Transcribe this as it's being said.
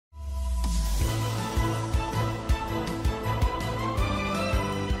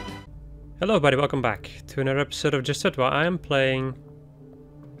Hello everybody, welcome back to another episode of Just It, where I am playing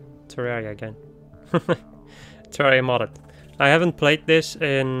Terraria again. Terraria modded. I haven't played this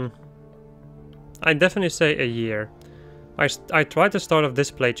in, I'd definitely say, a year. I tried to start off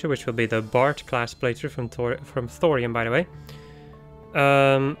this playthrough, which will be the Bard class playthrough from Thorium, by the way.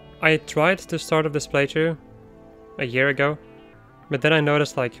 I tried to start off this playthrough a year ago, but then I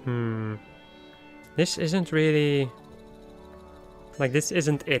noticed like, this isn't really... Like, this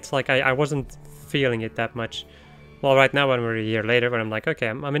isn't it. Like, I wasn't feeling it that much. Well, right now, when we're a year later, when I'm like, okay,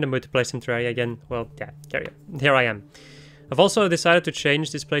 I'm in the mood to play some Terraria again, well, yeah, here I am. I've also decided to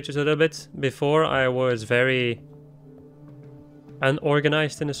change these playthroughs a little bit. Before, I was very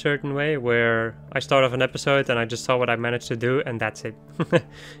unorganized in a certain way, where I start off an episode and I just saw what I managed to do, and that's it.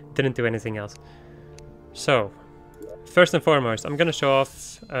 Didn't do anything else. So, first and foremost, I'm gonna show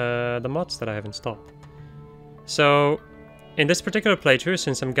off the mods that I have installed. So, in this particular playthrough,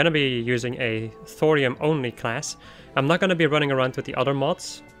 since I'm gonna be using a Thorium only class, I'm not gonna be running around with the other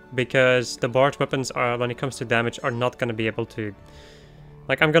mods, because the Bard weapons are, when it comes to damage, are not gonna be able to...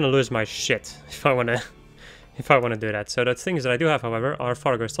 Like, I'm gonna lose my shit if I wanna do that. So the things that I do have, however, are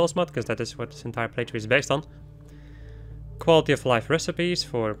Fargo's Tools mod, because that is what this entire playthrough is based on. Quality of life recipes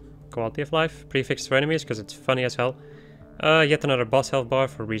for quality of life. Prefix for enemies, because it's funny as hell. Yet another boss health bar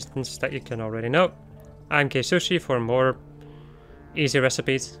for reasons that you can already know. IMK Sushi for more easy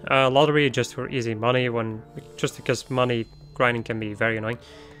recipes. Lottery just for easy money, just because money grinding can be very annoying.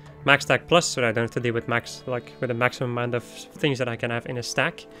 Max stack plus, so I don't have to deal with with a maximum amount of things that I can have in a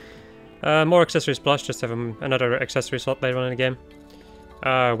stack. More accessories plus, just have another accessory slot later on in the game.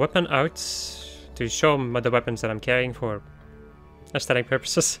 Weapon out to show the weapons that I'm carrying for aesthetic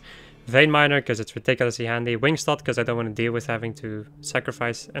purposes. Vein miner because it's ridiculously handy. Wing slot because I don't want to deal with having to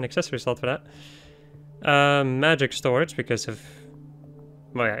sacrifice an accessory slot for that. Magic storage because of...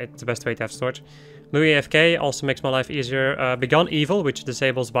 Well, yeah, it's the best way to have storage. Louis AFK also makes my life easier. Begone Evil, which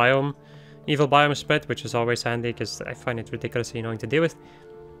disables evil biome spread, which is always handy because I find it ridiculously annoying to deal with.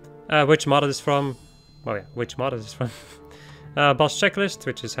 Which mod it is from? Oh yeah, which mod it is from. Boss checklist,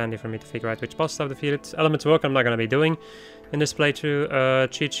 which is handy for me to figure out which boss I've defeated. Elements work I'm not going to be doing in this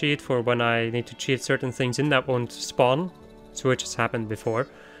playthrough. Cheat sheet for when I need to cheat certain things in that won't spawn, which has happened before,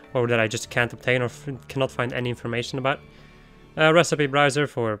 or that I just can't obtain or cannot find any information about. Recipe browser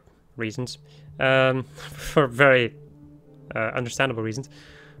for reasons, for very understandable reasons.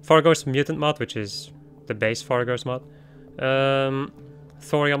 Fargo's mutant mod, which is the base Fargo's mod.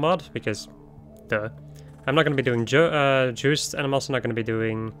 Thorium mod, because duh. I'm not going to be doing Juiced, and I'm also not going to be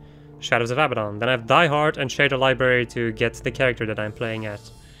doing Shadows of Abaddon. Then I have Die Hard and Shader Library to get the character that I'm playing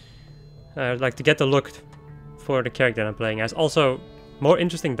as. Like, to get the look for the character that I'm playing as. Also, more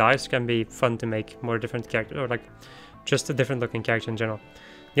interesting dice can be fun to make more different characters, or like, just a different looking character in general.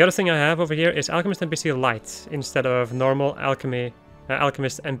 The other thing I have over here is Alchemist NPC Light instead of normal Alchemist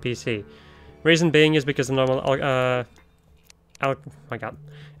NPC. Reason being is because the normal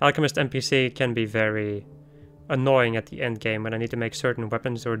Alchemist NPC can be very annoying at the end game when I need to make certain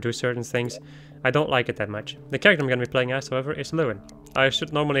weapons or do certain things. I don't like it that much. The character I'm going to be playing as, however, is Lewin. I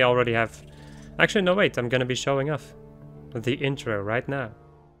should normally already have... Actually, no wait, I'm going to be showing off the intro right now.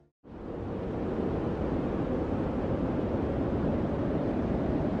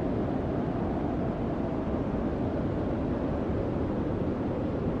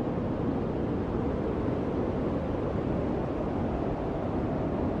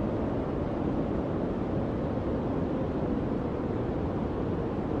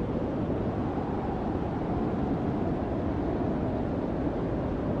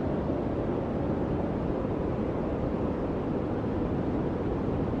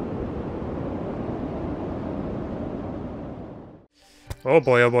 Oh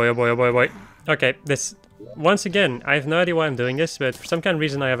boy, oh boy, oh boy, oh boy, oh boy. Okay, this... Once again, I have no idea why I'm doing this, but for some kind of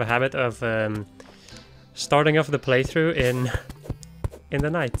reason I have a habit of starting off the playthrough in the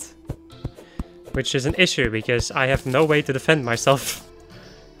night. Which is an issue, because I have no way to defend myself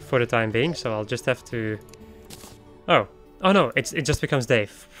for the time being, so I'll just have to... Oh. Oh no, it just becomes day.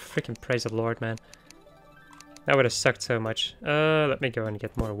 Freaking praise the Lord, man. That would have sucked so much. Let me go and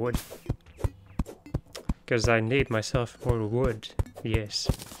get more wood. Because I need myself more wood. Yes.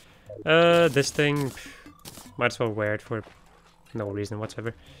 This thing... Might as well wear it for no reason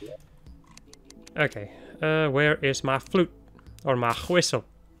whatsoever. Okay. Where is my flute? Or my whistle?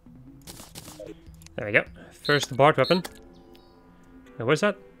 There we go. First Bard weapon. What is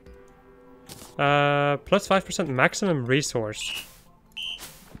that? Plus 5% maximum resource.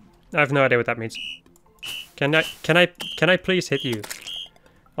 I have no idea what that means. Can I please hit you?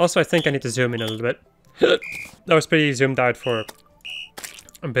 Also, I think I need to zoom in a little bit. That was pretty zoomed out for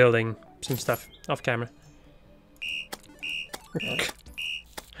building some stuff off camera.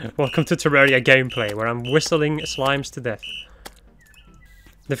 Welcome to Terraria gameplay, where I'm whistling slimes to death.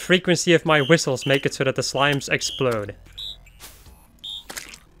 The frequency of my whistles make it so that the slimes explode.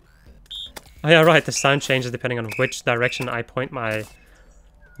 Oh yeah, right, the sound changes depending on which direction I point my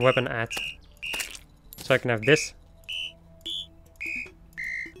weapon at. So I can have this.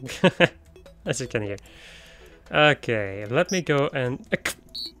 As you can hear. Okay, let me go and...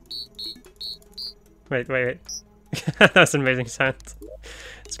 Wait. That's an amazing sound.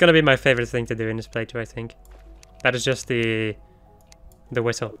 It's gonna be my favorite thing to do in this playthrough, I think. That is just the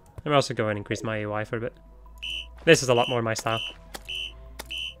whistle. I'm also going to increase my UI for a bit. This is a lot more my style.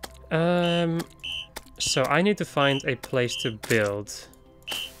 So I need to find a place to build.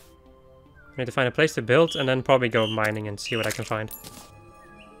 I need to find a place to build and then probably go mining and see what I can find.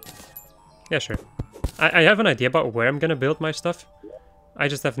 Yeah, sure. I have an idea about where I'm gonna build my stuff. I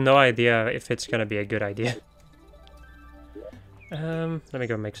just have no idea if it's gonna be a good idea. Let me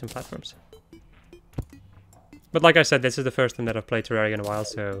go make some platforms. But like I said, this is the first time that I've played Terraria in a while,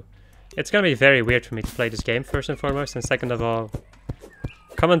 so it's gonna be very weird for me to play this game, first and foremost, and second of all,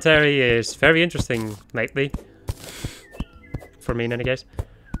 commentary is very interesting lately. For me, in any case.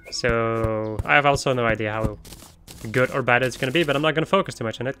 So, I have also no idea how good or bad it's gonna be, but I'm not gonna focus too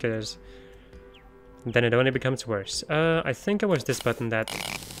much on it, because then it only becomes worse. I think it was this button that...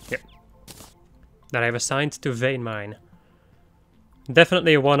 Yep. That I've assigned to vein mine.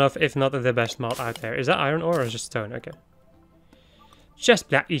 Definitely one of, if not the best mod out there. Is that iron ore or just stone? Okay. Just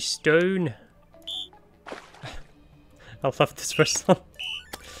bloody stone. I love this whistle.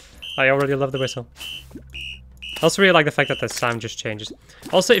 I already love the whistle. I also really like the fact that the sound just changes.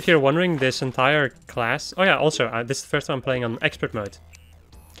 Also, if you're wondering, this entire class... Oh yeah, also, this is the first time I'm playing on expert mode.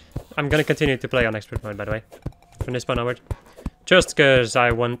 I'm gonna continue to play on expert mode, by the way. From this point onward. Just because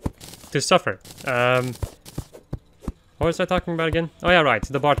I want to suffer. What was I talking about again? Oh yeah, right,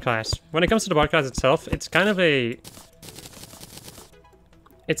 the bard class. When it comes to the bard class itself, it's kind of a...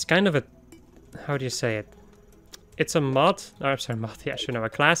 How do you say it? It's a mod... Oh, sorry, mod, yeah, sure, no, a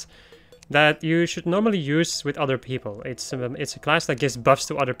class that you should normally use with other people. It's a class that gives buffs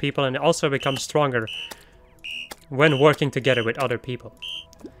to other people and it also becomes stronger when working together with other people.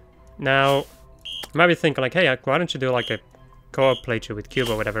 Now, you might be thinking like, hey, why don't you do like a co-op playthrough with Cube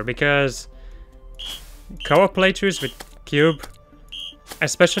or whatever? Because co-op playthroughs with Cube,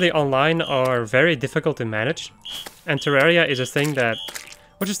 especially online, are very difficult to manage. And Terraria is a thing that,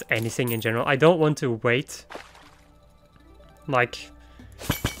 or just anything in general, I don't want to wait like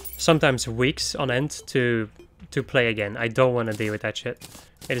sometimes weeks on end to play again. I don't want to deal with that shit.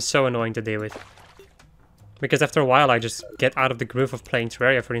 It is so annoying to deal with. Because after a while I just get out of the groove of playing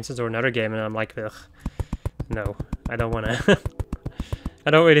Terraria, for instance, or another game, and I'm like, ugh, no, I don't want to.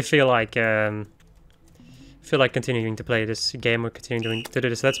 I don't really feel like continuing to play this game or continuing to do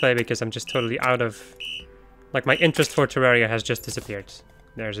this Let's Play, because I'm just totally out of... Like, my interest for Terraria has just disappeared.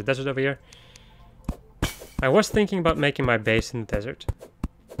 There's a desert over here. I was thinking about making my base in the desert.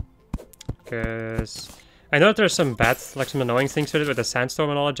 Because I know that there's some bad, like some annoying things with it, with the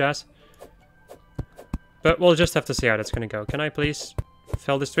sandstorm and all that jazz. But we'll just have to see how that's gonna go. Can I please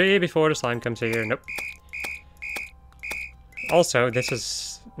fell this tree before the slime comes here? Nope. Also, this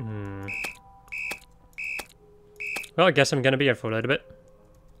is... Well, I guess I'm gonna be here for a little bit.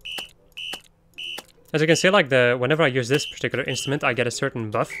 As you can see, like whenever I use this particular instrument, I get a certain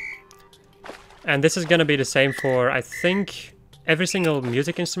buff. And this is gonna be the same for, I think, every single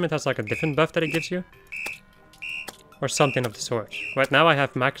music instrument has like a different buff that it gives you. Or something of the sort. Right now I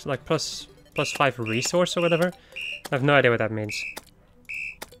have max, like plus 5 resource or whatever. I have no idea what that means.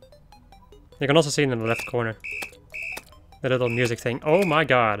 You can also see it in the left corner. The little music thing. Oh my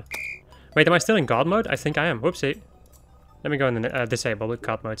god. Wait, am I still in God mode? I think I am. Whoopsie. Let me go in the disable with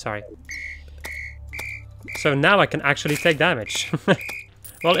God mode, sorry. So now I can actually take damage.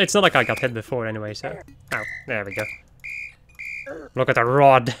 Well, it's not like I got hit before anyway, so... Ow, there we go. Look at the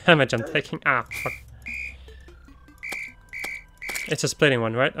raw damage I'm taking. Ah, fuck. It's a splitting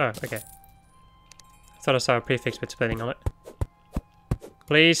one, right? Oh, okay. Thought I saw a prefix with splitting on it.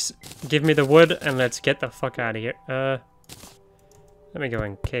 Please, give me the wood and let's get the fuck out of here. Let me go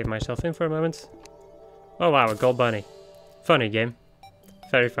and cave myself in for a moment. Oh wow, a gold bunny. Funny game.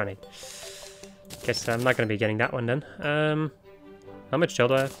 Very funny. Guess I'm not gonna be getting that one then. How much gel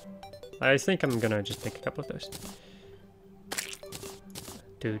do I have? I think I'm gonna just make a couple of those.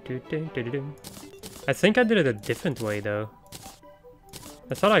 I think I did it a different way though.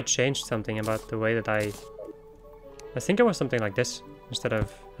 I thought I changed something about the way that I think it was something like this, instead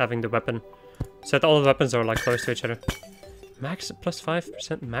of having the weapon. So that all the weapons are like close to each other. Max plus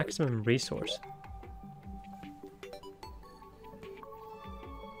 5% maximum resource.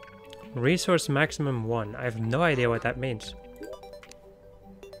 Resource maximum 1. I have no idea what that means.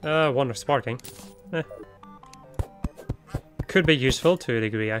 1 of sparking. Eh. Could be useful to a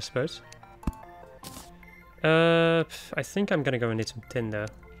degree, I suppose. I think I'm gonna go and need some tin though.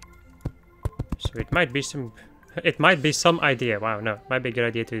 So it might be some... It might be some idea. Wow, no. Might be a good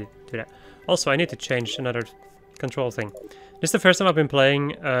idea to do that. Also, I need to change another control thing. This is the first time I've been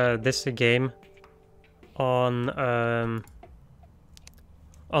playing this game on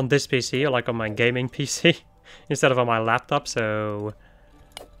this PC, or like on my gaming PC, instead of on my laptop, so...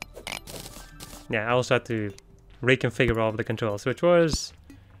 Yeah, I also had to reconfigure all of the controls, which was...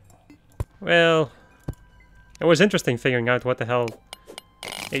 Well... It was interesting figuring out what the hell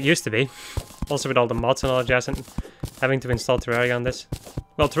it used to be. Also with all the mods and all that jazz, and having to install Terraria on this.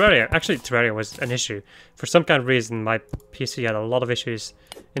 Well, Terraria was an issue. For some kind of reason, my PC had a lot of issues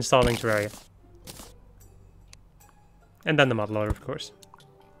installing Terraria. And then the mod loader, of course.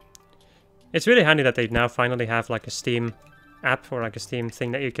 It's really handy that they now finally have like a Steam app, or like a Steam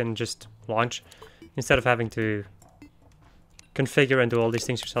thing that you can just launch, instead of having to configure and do all these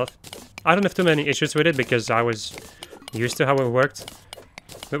things yourself. I don't have too many issues with it, because I was used to how it worked.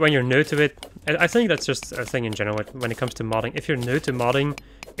 But when you're new to it, I think that's just a thing in general when it comes to modding. If you're new to modding,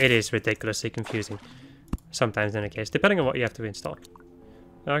 it is ridiculously confusing. Sometimes in a case, depending on what you have to install.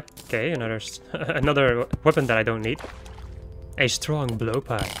 Okay, another weapon that I don't need. A strong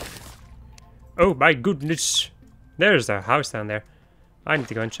blowpipe. Oh my goodness! There's a house down there. I need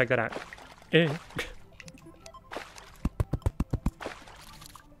to go and check that out.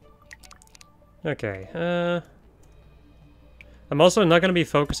 Okay, I'm also not going to be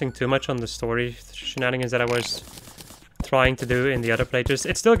focusing too much on the story shenanigans that I was trying to do in the other playthroughs.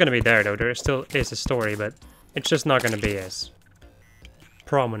 It's still going to be there though, there still is a story, but it's just not going to be as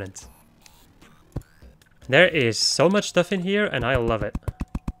prominent. There is so much stuff in here, and I love it.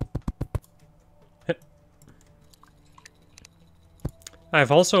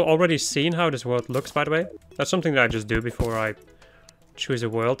 I've also already seen how this world looks, by the way. That's something that I just do before I choose a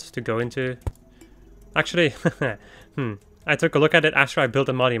world to go into. Actually, I took a look at it after I built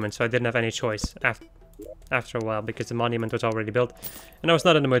a monument, so I didn't have any choice after a while, because the monument was already built, and I was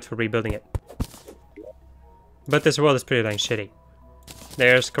not in the mood for rebuilding it. But this world is pretty dang shitty.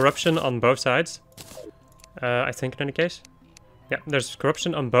 There's corruption on both sides. I think in any case. Yeah, there's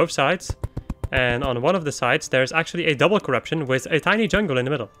corruption on both sides. And on one of the sides, there's actually a double corruption with a tiny jungle in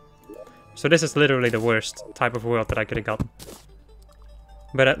the middle. So this is literally the worst type of world that I could have gotten.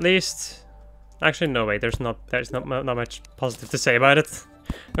 But at least... Actually, no way, there's not much positive to say about it.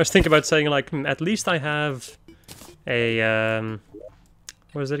 I was thinking about saying, like, at least I have a...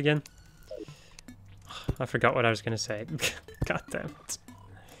 what was it again? I forgot what I was going to say. God damn it.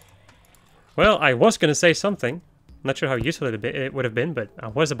 Well, I was going to say something. Not sure how useful it would have been, but I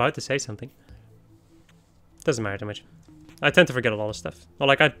was about to say something. Doesn't matter too much. I tend to forget a lot of stuff. Well,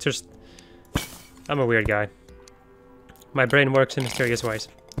 like, I'm a weird guy. My brain works in mysterious ways.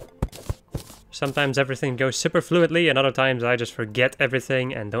 Sometimes everything goes super fluidly, and other times I just forget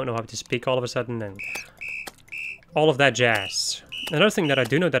everything and don't know how to speak all of a sudden, and all of that jazz. Another thing that I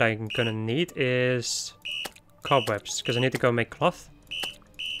do know that I'm gonna need is cobwebs, because I need to go make cloth.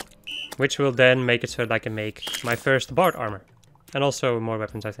 Which will then make it so that I can make my first bard armor. And also more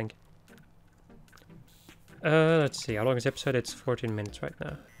weapons, I think. Let's see, how long is the episode? It's 14 minutes right now.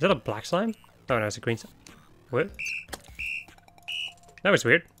 Is that a black slime? Oh no, it's a green slime. What? That was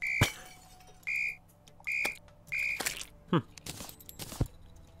weird.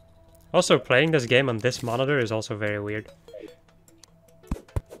 Also, playing this game on this monitor is also very weird.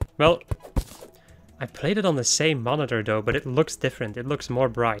 Well, I played it on the same monitor though, but it looks different. It looks more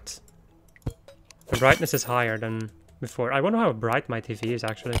bright. The brightness is higher than before. I wonder how bright my TV is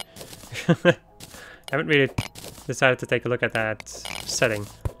actually. I haven't really decided to take a look at that setting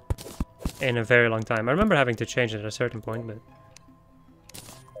in a very long time. I remember having to change it at a certain point, but...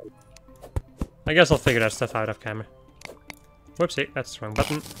 I guess I'll figure that stuff out off camera. Whoopsie, that's the wrong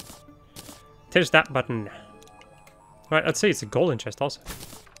button. There's that button. Right, let's see, it's a golden chest also.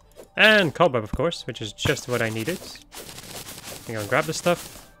 And cobweb, of course, which is just what I needed. I'm gonna grab this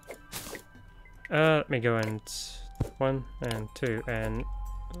stuff. Let me go and... 1 and 2 and...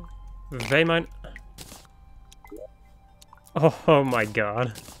 vein mine. Oh my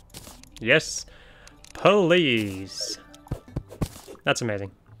god. Yes, please. That's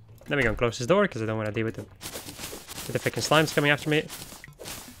amazing. Let me go and close this door, because I don't want to deal with the freaking slimes coming after me.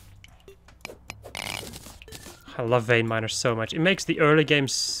 I love vein miners so much. It makes the early game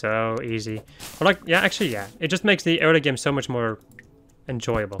so easy. Or like, yeah, actually, yeah. It just makes the early game so much more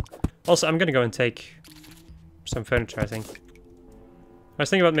enjoyable. Also, I'm gonna go and take some furniture, I think. I was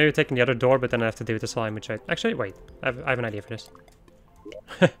thinking about maybe taking the other door, but then I have to deal with the slime, which I... Actually, wait. I have an idea for this.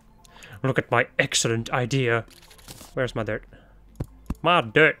 Look at my excellent idea. Where's my dirt? My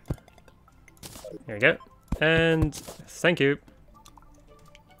dirt! There we go. And thank you.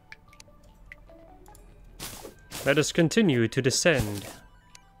 Let us continue to descend.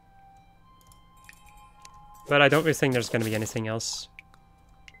 But I don't really think there's going to be anything else.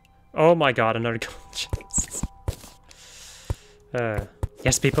 Oh my god, another gold chest.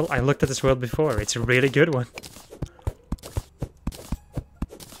 Yes, people, I looked at this world before. It's a really good one.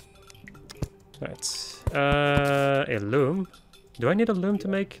 Right. A loom. Do I need a loom to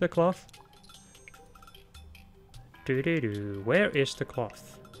make the cloth? Doo-doo-doo. Where is the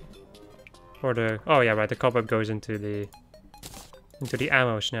cloth? Or the... Oh yeah, right, the cobweb goes into the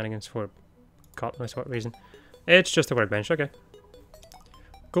ammo shenanigans for God knows what reason. It's just a workbench, okay.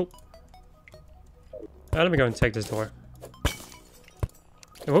 Cool. Let me go and take this door.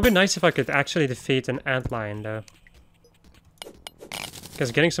 It would be nice if I could actually defeat an antlion though.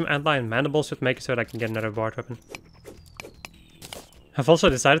 Because getting some antlion mandibles would make it so that I can get another bard weapon. I've also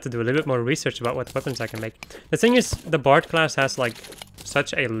decided to do a little bit more research about what weapons I can make. The thing is, the bard class has like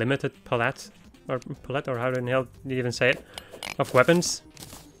such a limited palette, or how the hell do you even say it, of weapons,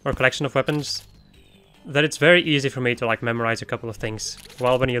 or collection of weapons, that it's very easy for me to like memorize a couple of things.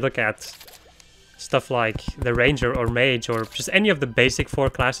 While when you look at stuff like the ranger or mage or just any of the basic 4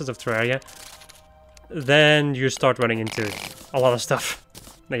 classes of Terraria, then you start running into a lot of stuff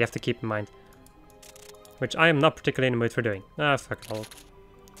that you have to keep in mind. Which I am not particularly in the mood for doing. Ah, fuck it all.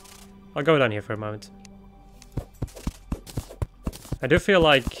 I'll go down here for a moment. I do feel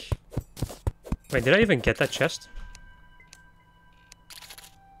like... Wait, did I even get that chest?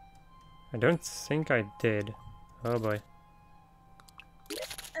 I don't think I did. Oh boy.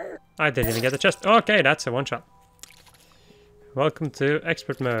 I didn't even get the chest. Okay, that's a one-shot. Welcome to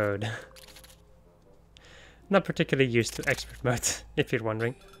expert mode. Not particularly used to expert mode, if you're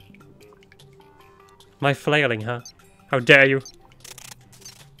wondering. My flailing, huh? How dare you?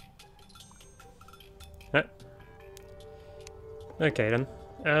 Okay then.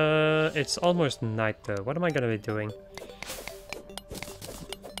 It's almost night though. What am I gonna be doing?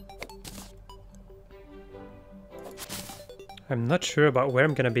 I'm not sure about where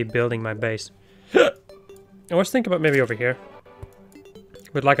I'm gonna be building my base. I was thinking about maybe over here.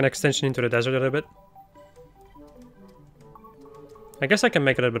 With like an extension into the desert a little bit. I guess I can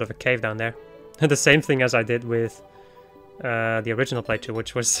make a little bit of a cave down there. The same thing as I did with the original playthrough,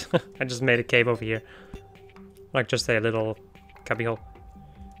 which was I just made a cave over here. Like just a little cubbyhole.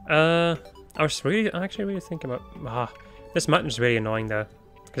 I was actually really thinking about... this mountain's really annoying though.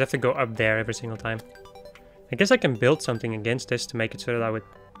 Because I have to go up there every single time. I guess I can build something against this to make it so that I would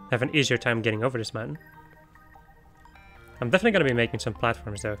have an easier time getting over this mountain. I'm definitely going to be making some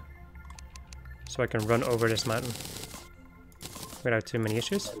platforms though. So I can run over this mountain. Without too many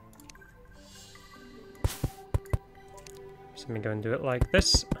issues. So let me go and do it like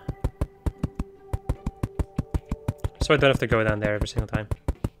this. So I don't have to go down there every single time.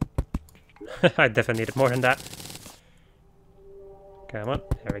 I definitely needed more than that. Come on,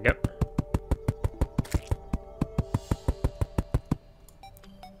 there we go.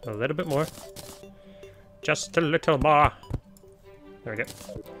 A little bit more. Just a little more. There we go.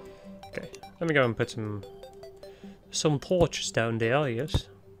 Okay, let me go and put some torches down there, yes.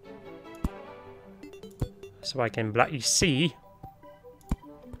 So I can bloody see.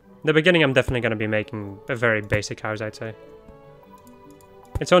 In the beginning, I'm definitely going to be making a very basic house, I'd say.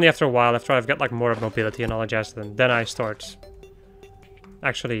 It's only after a while, after I've got like more of mobility and all that jazz, then I start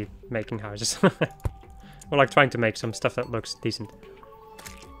actually making houses. Or like trying to make some stuff that looks decent.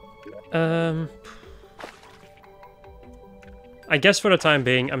 I guess for the time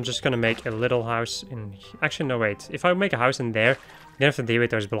being, I'm just going to make a little house in... Actually, no, wait. If I make a house in there, I'm going to have to deal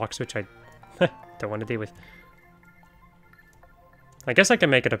with those blocks, which I don't want to deal with. I guess I can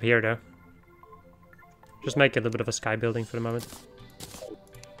make it up here, though. Just make a little bit of a sky building for the moment.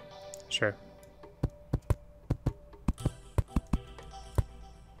 Sure.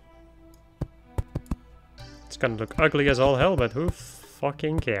 It's gonna look ugly as all hell, but who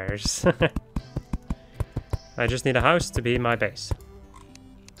fucking cares? I just need a house to be my base.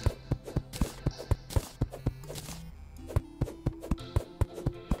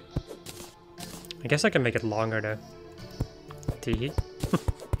 I guess I can make it longer, though. Tee.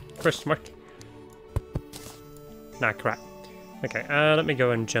 Question mark. Nah, crap. Okay, let me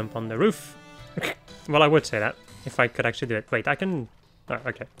go and jump on the roof. Well, I would say that. If I could actually do it. Wait, I can... Oh,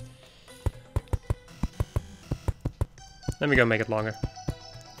 okay. Let me go make it longer.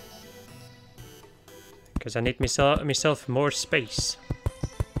 Because I need myself more space.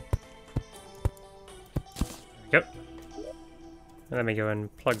 There we go. And let me go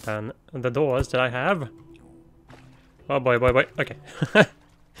and plug down the doors that I have. Oh boy, boy, boy. Okay.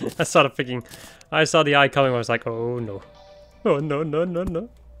 I started thinking... I saw the eye coming, I was like, oh no. Oh no, no, no, no.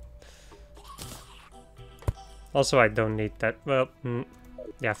 Also, I don't need that. Well,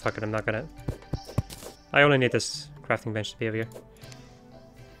 yeah, fuck it, I'm not gonna... I only need this crafting bench to be over here.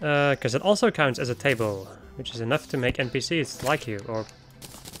 Because it also counts as a table, which is enough to make NPCs like you, or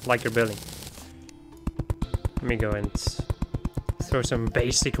like your building. Let me go and throw some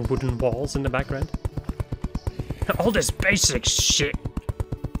basic wooden walls in the background. All this basic shit!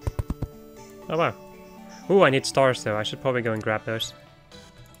 Oh wow. Ooh, I need stars though, I should probably go and grab those.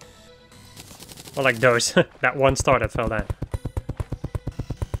 Or like those, that one star that fell down.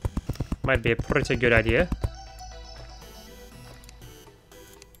 Might be a pretty good idea.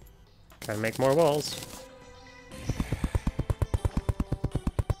 Gotta make more walls.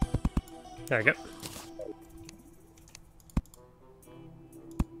 There we go.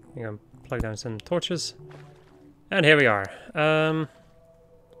 I'm gonna plug down some torches. And here we are.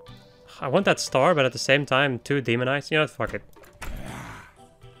 I want that star, but at the same time, 2 demonized. You know what, fuck it.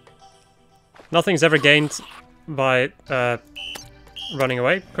 Nothing's ever gained by running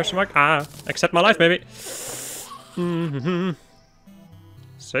away, question mark. Ah, accept my life, maybe.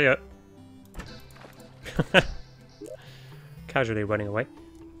 See ya. Casually running away.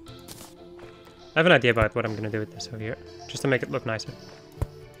 I have an idea about what I'm gonna do with this over here, just to make it look nicer.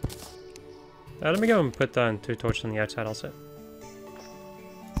 Let me go and put down 2 torches on the outside also.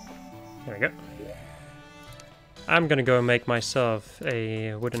 There we go. I'm gonna go and make myself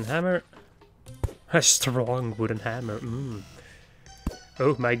a wooden hammer. A strong wooden hammer.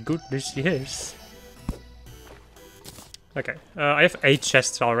 Oh my goodness, yes. Okay, I have 8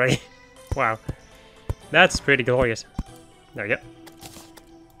 chests already. Wow. That's pretty glorious. There we go.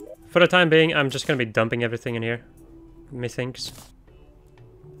 For the time being, I'm just gonna be dumping everything in here. Methinks.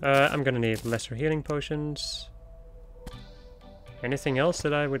 I'm gonna need lesser healing potions. Anything else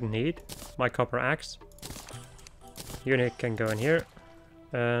that I would need? My copper axe. Unit can go in here.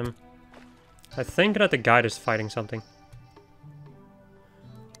 I think that the guide is fighting something.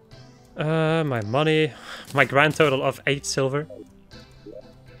 My money. My grand total of 8 silver.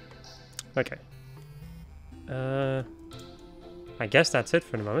 Okay. I guess that's it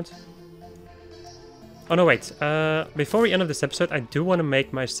for the moment. Oh no, wait. Before we end of this episode, I do want to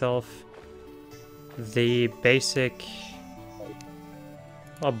make myself the basic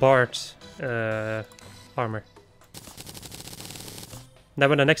bard armor. Now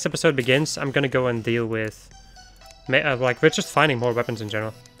when the next episode begins, I'm gonna go and deal with... like, we're just finding more weapons in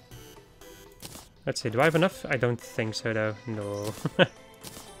general. Let's see, do I have enough? I don't think so, though. No.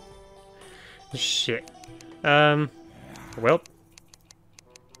 Shit. Well.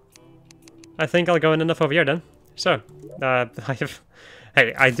 I think I'll go in enough over here, then. So, I have...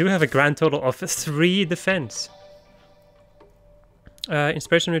 Hey, I do have a grand total of 3 defense.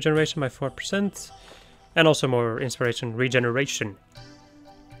 Inspiration regeneration by 4%. And also more inspiration regeneration.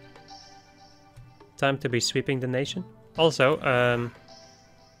 Time to be sweeping the nation. Also, no,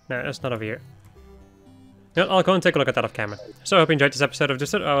 that's not over here. You know, I'll go and take a look at that off camera. So I hope you enjoyed this episode of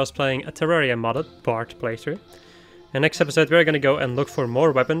Just I was playing a Terraria modded Bard playthrough. And next episode we're gonna go and look for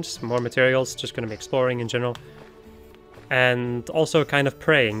more weapons, more materials, just gonna be exploring in general. And also kind of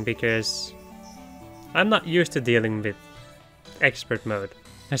praying, because I'm not used to dealing with expert mode.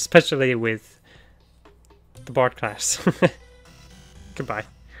 Especially with the Bard class. Goodbye.